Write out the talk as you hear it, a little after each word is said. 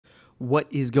What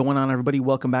is going on, everybody?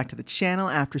 Welcome back to the channel.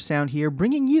 Aftersound here,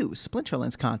 bringing you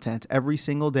Splinterlands content every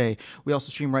single day. We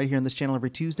also stream right here on this channel every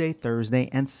Tuesday, Thursday,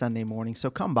 and Sunday morning, so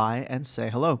come by and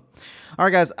say hello. All right,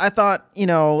 guys, I thought,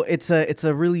 it's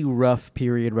a really rough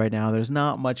period right now. There's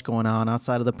not much going on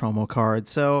outside of the promo card,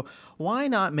 so why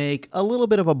not make a little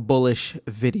bit of a bullish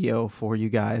video for you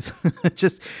guys?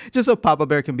 just so Papa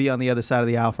Bear can be on the other side of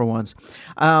the aisle for once.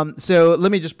 So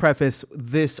let me just preface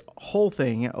this whole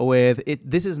thing with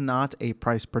this is not a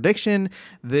price prediction.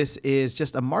 This is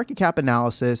just a market cap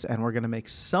analysis, and we're going to make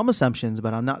some assumptions,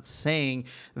 but I'm not saying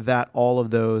that all of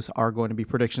those are going to be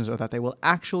predictions or that they will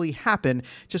actually happen.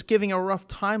 Just giving a rough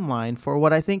timeline for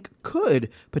what I think could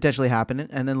potentially happen,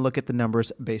 and then look at the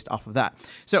numbers based off of that.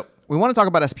 So we want to talk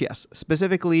about SPS,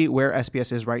 specifically where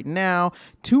SPS is right now,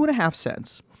 2.5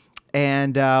 cents.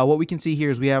 And what we can see here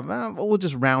is we have, we'll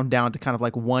just round down to kind of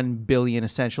like 1 billion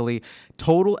essentially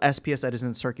total SPS that is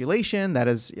in circulation. That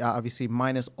is obviously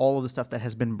minus all of the stuff that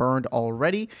has been burned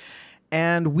already.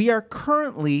 And we are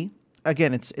currently,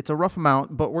 again, it's a rough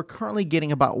amount, but we're currently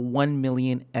getting about 1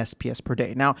 million SPS per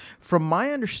day. Now, from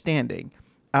my understanding,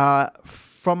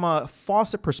 from a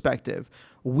faucet perspective,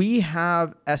 we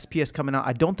have SPS coming out.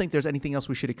 I don't think there's anything else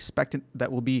we should expect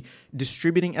that will be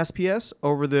distributing SPS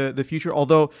over the future,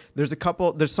 although there's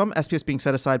some SPS being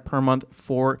set aside per month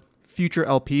for future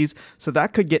LPs, so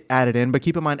that could get added in. But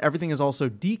keep in mind, everything is also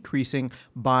decreasing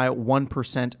by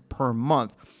 1% per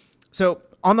month. So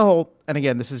on the whole, and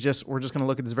again, we're just going to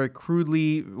look at this very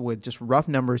crudely with just rough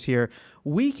numbers here,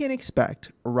 we can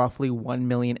expect roughly 1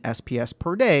 million SPS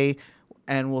per day,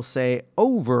 and we'll say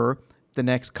over the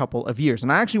next couple of years.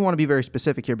 And I actually want to be very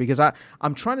specific here because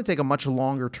I'm trying to take a much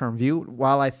longer term view.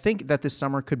 While I think that this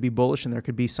summer could be bullish and there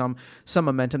could be some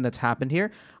momentum that's happened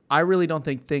here, I really don't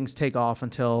think things take off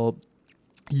until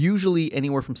usually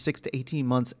anywhere from 6 to 18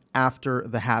 months after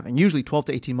the halving. Usually 12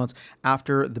 to 18 months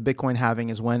after the Bitcoin halving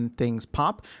is when things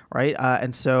pop, right?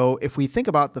 And so if we think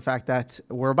about the fact that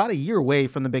we're about a year away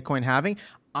from the Bitcoin halving,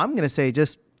 I'm going to say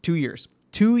just 2 years.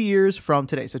 2 years from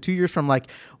today. So 2 years from, like,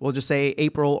 we'll just say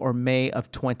April or May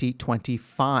of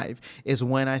 2025 is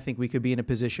when I think we could be in a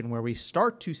position where we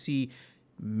start to see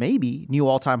maybe new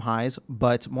all-time highs,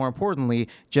 but more importantly,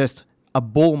 just a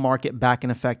bull market back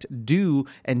in effect due to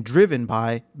and driven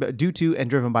by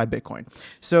Bitcoin.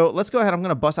 So let's go ahead. I'm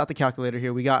going to bust out the calculator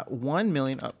here. We got 1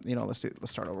 million, let's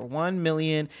start over. 1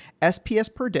 million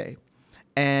SPS per day.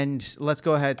 And let's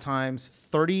go ahead times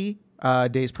 30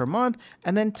 days per month,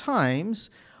 and then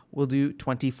times, we'll do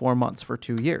 24 months for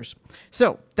 2 years.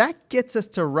 So that gets us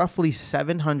to roughly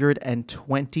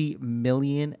 720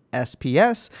 million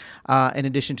SPS, in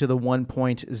addition to the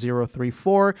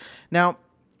 1.034. Now,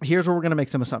 here's where we're going to make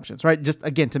some assumptions, right? Just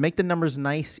again, to make the numbers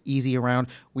nice, easy around,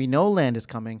 we know land is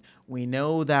coming. We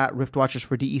know that Rift Watchers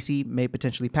for DEC may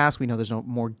potentially pass. We know there's no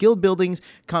more guild buildings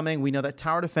coming. We know that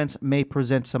Tower Defense may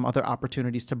present some other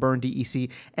opportunities to burn DEC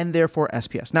and therefore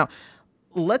SPS. Now,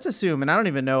 let's assume, and I don't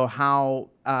even know how,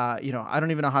 I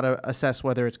don't even know how to assess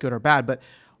whether it's good or bad, but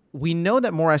we know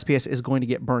that more SPS is going to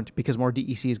get burnt because more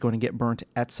DEC is going to get burnt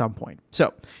at some point.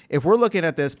 So if we're looking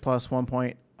at this plus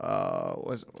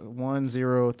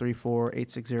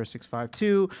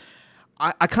 1.103486065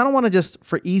 I kind of want to just,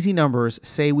 for easy numbers,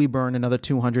 say we burn another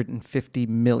 250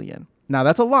 million. Now,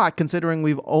 that's a lot considering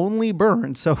we've only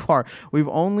burned so far. We've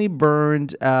only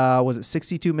burned,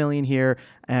 62 million here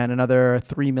and another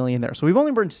 3 million there. So we've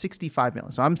only burned 65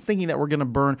 million. So I'm thinking that we're going to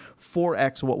burn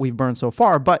 4x what we've burned so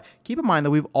far. But keep in mind that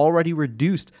we've already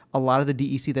reduced a lot of the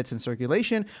DEC that's in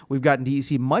circulation. We've gotten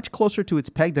DEC much closer to its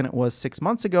peg than it was 6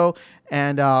 months ago.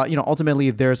 And,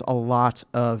 ultimately, there's a lot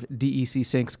of DEC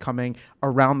sinks coming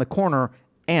around the corner.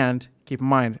 And keep in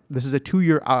mind, this is a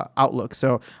 2-year outlook.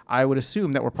 So I would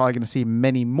assume that we're probably going to see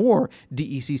many more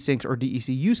DEC sinks or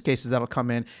DEC use cases that'll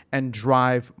come in and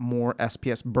drive more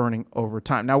SPS burning over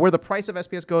time. Now, where the price of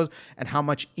SPS goes and how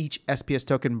much each SPS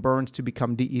token burns to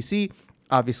become DEC,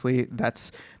 obviously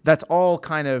that's all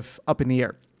kind of up in the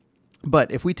air.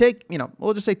 But if we take,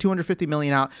 we'll just say 250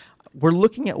 million out, we're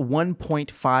looking at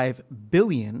 1.5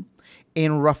 billion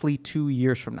in roughly 2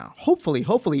 years from now.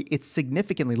 Hopefully it's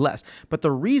significantly less. But the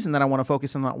reason that I want to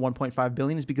focus on that 1.5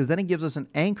 billion is because then it gives us an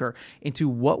anchor into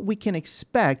what we can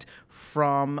expect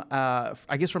from,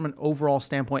 from an overall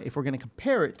standpoint, if we're going to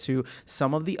compare it to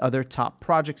some of the other top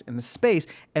projects in the space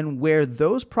and where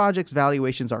those projects'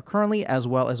 valuations are currently, as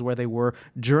well as where they were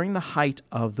during the height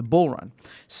of the bull run.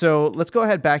 So let's go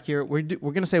ahead back here. We're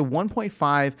going to say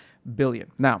 1.5 billion.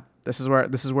 Now, this is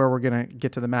where we're going to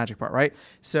get to the magic part, right?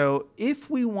 So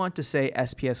if we want to say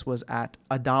SPS was at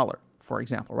 $1, for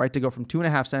example, right, to go from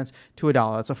 2.5 cents to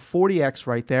 $1, that's a 40x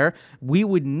right there. We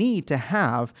would need to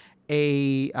have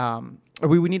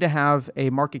we would need to have a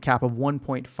market cap of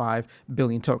 1.5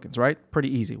 billion tokens, right? Pretty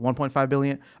easy. 1.5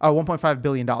 billion, $1.5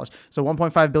 billion. So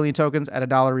 1.5 billion tokens at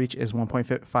 $1 each is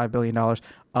 $1.5 billion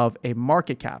of a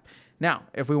market cap. Now,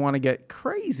 if we want to get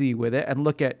crazy with it and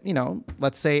look at,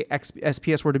 let's say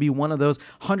SPS were to be one of those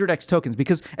 100x tokens,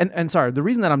 because, and sorry, the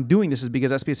reason that I'm doing this is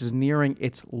because SPS is nearing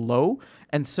its low,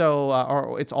 and so,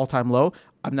 or its all-time low.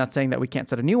 I'm not saying that we can't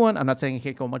set a new one. I'm not saying it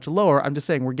can't go much lower. I'm just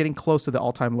saying we're getting close to the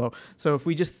all-time low. So if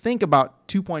we just think about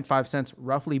 2.5 cents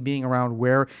roughly being around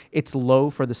where its low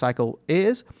for the cycle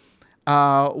is,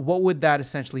 what would that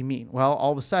essentially mean? Well,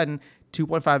 all of a sudden,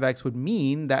 2.5x would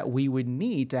mean that we would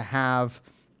need to have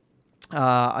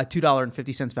a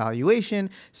 $2.50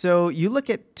 valuation. So you look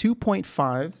at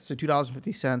 2.5, so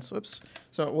 $2.50, whoops.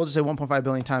 So we'll just say 1.5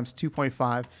 billion times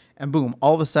 2.5, and boom,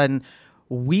 all of a sudden,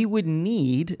 we would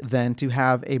need then to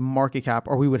have a market cap,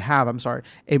 or we would have,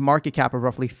 a market cap of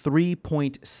roughly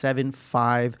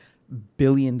 $3.75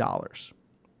 billion.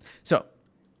 So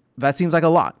that seems like a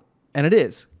lot, and it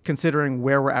is, considering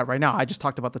where we're at right now. I just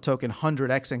talked about the token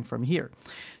 100xing from here.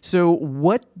 So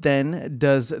what then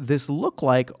does this look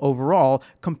like overall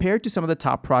compared to some of the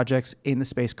top projects in the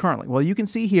space currently? Well, you can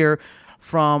see here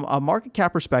from a market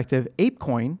cap perspective,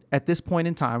 ApeCoin at this point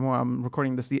in time, where I'm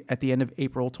recording this at the end of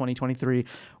April 2023,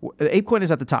 ApeCoin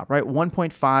is at the top, right?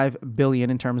 1.5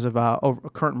 billion in terms of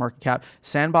current market cap.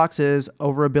 Sandbox is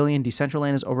over $1 billion.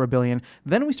 Decentraland is over $1 billion.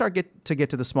 Then we start to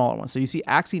get to the smaller ones. So you see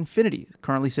Axie Infinity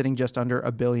currently sitting just under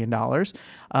 $1 billion.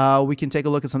 We can take a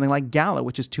look at something like Gala,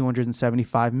 which is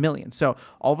 275 million. So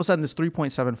all of a sudden, this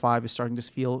 3.75 is starting to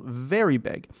feel very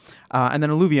big. And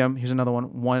then Illuvium, here's another one,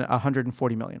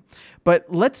 140 million. But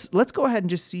let's go ahead and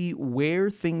just see where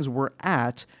things were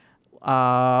at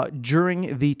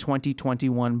during the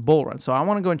 2021 bull run. So I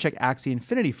want to go and check Axie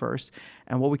Infinity first.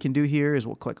 And what we can do here is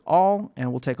we'll click all,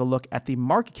 and we'll take a look at the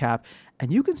market cap.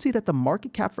 And you can see that the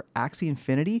market cap for Axie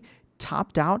Infinity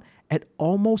topped out at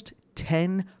almost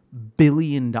 $10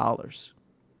 billion.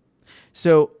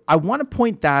 So I want to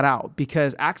point that out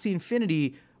because Axie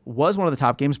Infinity was one of the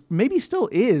top games, maybe still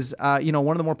is, one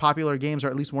of the more popular games, or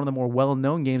at least one of the more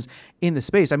well-known games in the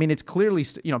space. I mean, it's clearly,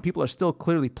 people are still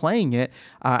clearly playing it,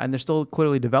 and they're still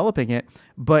clearly developing it.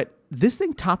 But this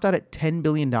thing topped out at $10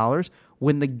 billion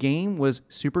when the game was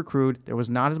super crude. There was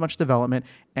not as much development,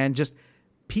 and just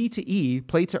P2E,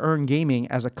 play to earn gaming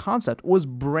as a concept, was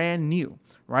brand new.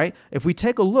 Right? If we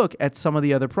take a look at some of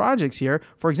the other projects here,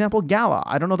 for example, Gala.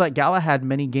 I don't know that Gala had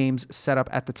many games set up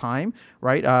at the time,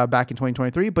 right? Back in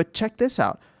 2023, but check this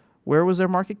out. Where was their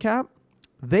market cap?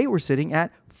 They were sitting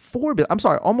at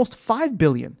almost $5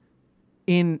 billion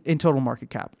in total market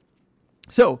cap.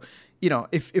 So,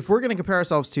 if we're going to compare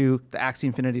ourselves to the Axie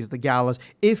Infinities, the Galas,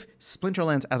 if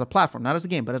Splinterlands as a platform, not as a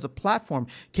game, but as a platform,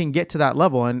 can get to that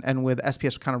level, and with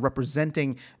SPS kind of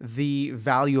representing the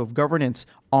value of governance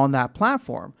on that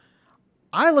platform,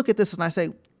 I look at this and I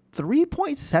say,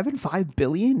 3.75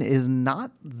 billion is not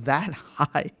that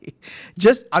high.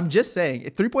 I'm just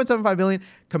saying, 3.75 billion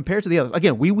compared to the others.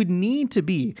 Again, we would need to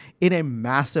be in a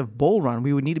massive bull run.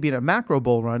 We would need to be in a macro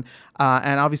bull run.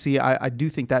 And obviously, I do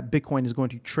think that Bitcoin is going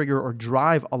to trigger or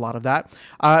drive a lot of that.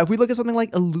 If we look at something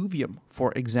like Illuvium,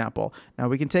 for example. Now,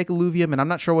 we can take Illuvium, and I'm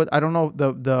not sure I don't know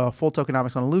the full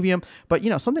tokenomics on Illuvium, but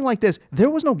something like this, there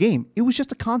was no game. It was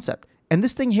just a concept. And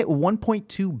this thing hit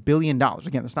 $1.2 billion.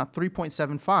 Again, it's not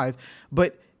 3.75,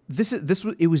 but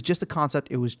it was just a concept.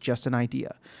 It was just an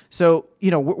idea. So,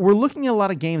 we're looking at a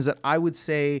lot of games that I would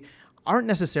say aren't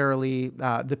necessarily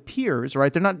the peers,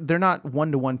 right? They're not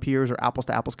one-to-one peers or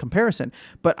apples-to-apples comparison.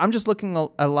 But I'm just looking at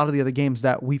a lot of the other games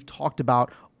that we've talked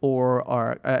about, or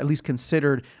are at least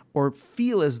considered, or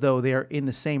feel as though they are in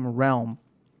the same realm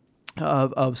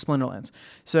of Splinterlands.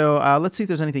 So let's see if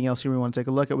there's anything else here we want to take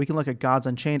a look at. We can look at Gods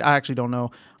Unchained. I actually don't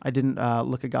know. I didn't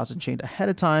look at Gods Unchained ahead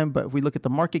of time, but if we look at the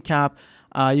market cap,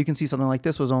 you can see something like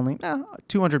this was only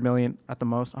 200 million at the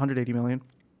most, 180 million.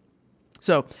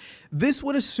 So this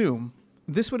would assume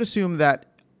that,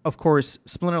 of course,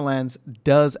 Splinterlands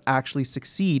does actually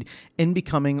succeed in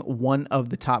becoming one of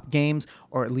the top games,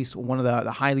 or at least one of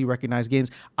the highly recognized games.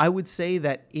 I would say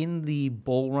that in the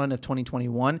bull run of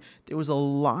 2021, there was a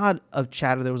lot of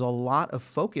chatter. There was a lot of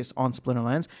focus on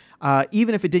Splinterlands,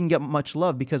 even if it didn't get much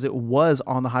love because it was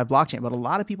on the Hive blockchain. But a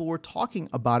lot of people were talking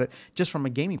about it just from a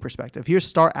gaming perspective. Here's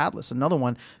Star Atlas, another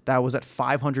one that was at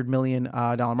 $500 million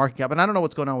market cap. And I don't know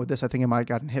what's going on with this. I think it might have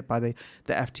gotten hit by the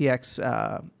FTX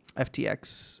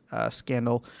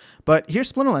scandal. But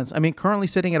here's Splinterlands. I mean, currently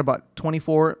sitting at about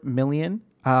 24 million.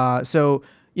 So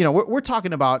we're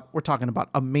talking about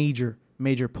a major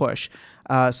major push.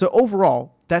 So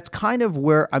overall, that's kind of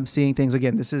where I'm seeing things.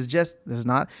 Again, this is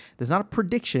not a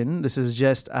prediction. This is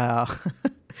just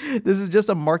this is just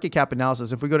a market cap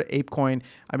analysis. If we go to ApeCoin,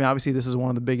 I mean, obviously this is one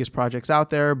of the biggest projects out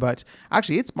there, but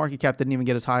actually its market cap didn't even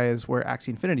get as high as where Axie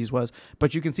Infinity's was.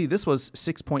 But you can see this was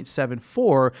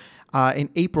 6.74 in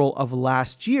April of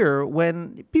last year,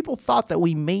 when people thought that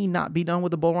we may not be done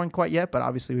with the bull run quite yet, but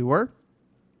obviously we were.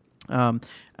 And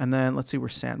then let's see where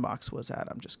Sandbox was at.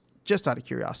 I'm just out of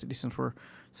curiosity, since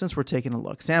we're taking a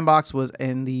look. Sandbox was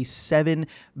in the $7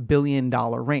 billion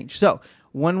range. So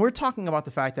when we're talking about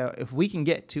the fact that if we can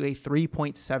get to a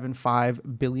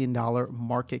 $3.75 billion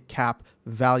market cap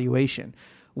valuation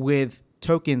with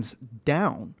tokens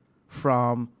down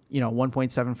from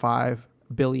 1.75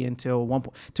 billion to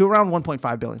around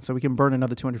 1.5 billion, so we can burn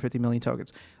another 250 million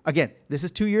tokens. Again, this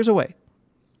is 2 years away,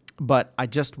 but I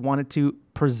just wanted to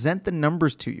present the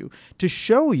numbers to you to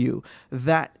show you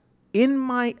that, in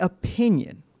my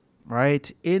opinion,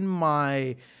 right? In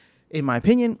my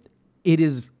opinion, it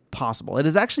is possible. It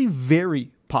is actually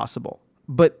very possible,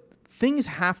 but things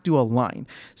have to align.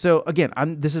 So again,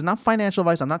 this is not financial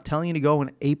advice. I'm not telling you to go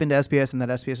and ape into SPS and that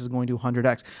SPS is going to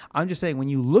 100x. I'm just saying, when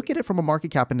you look at it from a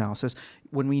market cap analysis,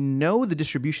 when we know the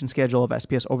distribution schedule of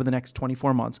SPS over the next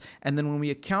 24 months, and then when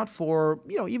we account for,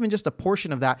 even just a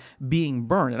portion of that being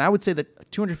burned, and I would say that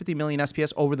 250 million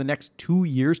SPS over the next 2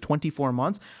 years, 24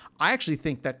 months, I actually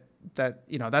think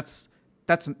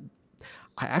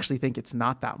I actually think it's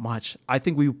not that much. I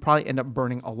think we would probably end up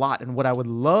burning a lot. And what I would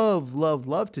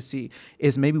love to see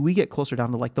is maybe we get closer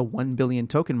down to like the 1 billion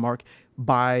token mark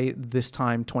by this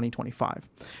time, 2025.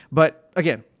 But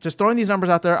again, just throwing these numbers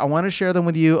out there, I want to share them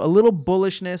with you. A little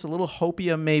bullishness, a little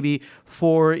hopium maybe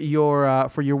for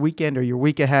your weekend or your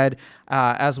week ahead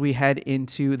as we head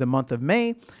into the month of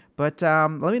May. But let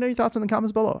me know your thoughts in the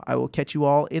comments below. I will catch you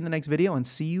all in the next video and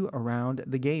see you around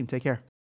the game. Take care.